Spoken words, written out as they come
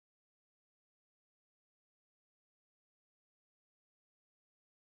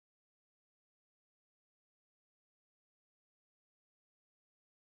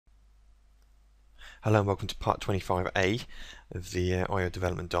Hello and welcome to part 25A of the IO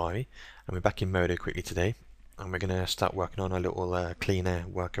Development Diary, and we're back in Modo quickly today, and we're going to start working on a little clean air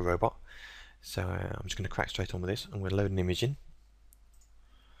worker robot. So I'm just going to crack straight on with this. I'm going to load an image in,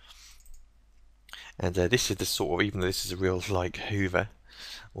 and this is the sort of, even though this is a real like Hoover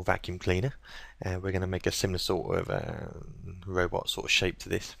or vacuum cleaner, we're going to make a similar sort of robot sort of shape to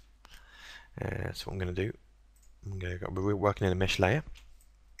this. So what I'm going to do, we're working in a mesh layer.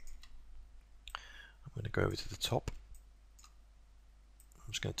 I'm going to go over to the top.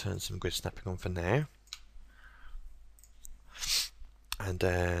 I'm just going to turn some grid snapping on for now, and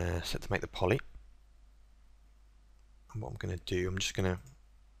set to make the poly. And what I'm going to do, I'm just going to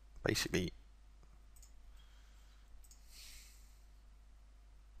basically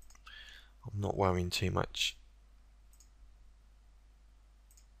I'm not worrying too much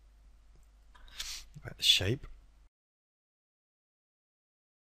about the shape,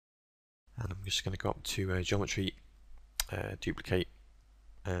 and I'm just going to go up to geometry, duplicate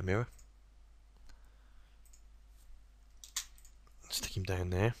mirror, stick him down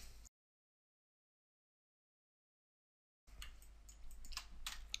there.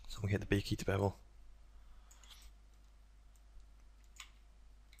 So I'm going to hit the B key to bevel,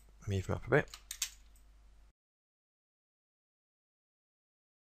 move him up a bit.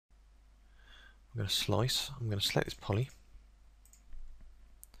 I'm going to slice, I'm going to select this poly,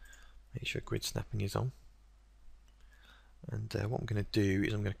 make sure grid snapping is on, and what I'm going to do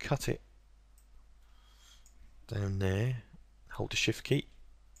is I'm going to cut it down there, hold the shift key,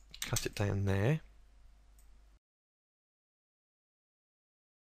 cut it down there.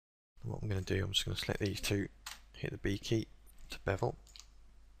 And what I'm going to do, I'm just going to select these two, hit the B key to bevel,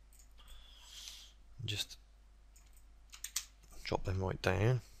 and just drop them right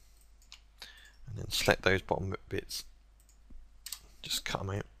down, and then select those bottom bits, just cut them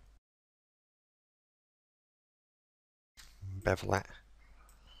out, bevel that,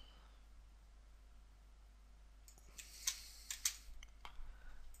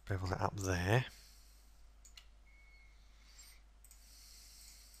 up there.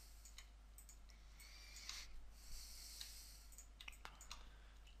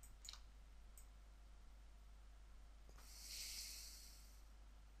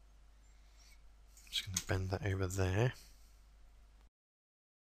 Just going to bend that over there.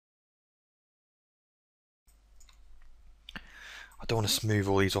 I don't want to smooth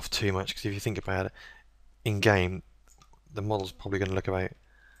all these off too much, because if you think about it, in game the model's probably going to look about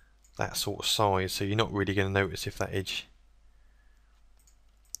that sort of size, so you're not really going to notice if that edge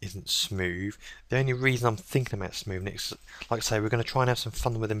isn't smooth. The only reason I'm thinking about smoothing it is, like I say, we're going to try and have some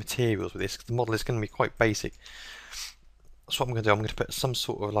fun with the materials with this, because the model is going to be quite basic. That's what I'm going to do. I'm going to put some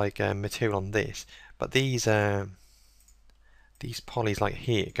sort of like material on this, but these polys like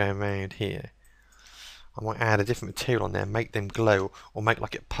here, going around here, I might add a different material on there, make them glow, or make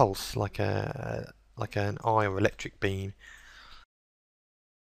like it pulse, like an eye or electric beam.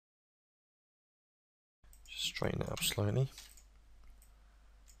 Just straighten it up slightly.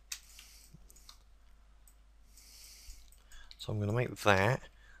 So I'm going to make that.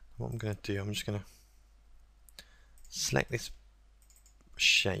 What I'm going to do, I'm just going to select this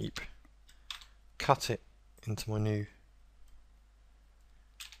shape, cut it into my new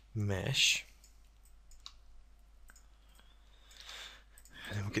mesh,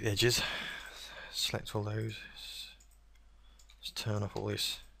 and then we'll get the edges, select all those, just turn off all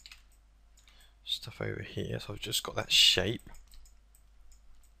this stuff over here. So I've just got that shape.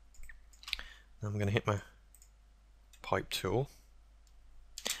 Now I'm going to hit my pipe tool,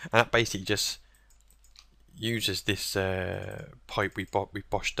 and that basically just uses this pipe we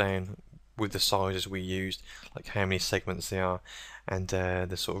boshed down with the sizes we used, like how many segments there are, and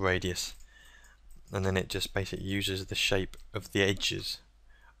the sort of radius, and then it just basically uses the shape of the edges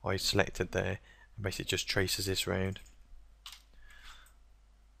I selected there, and basically just traces this round.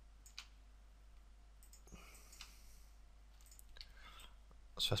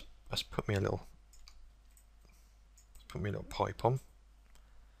 So let's put me a little pipe on.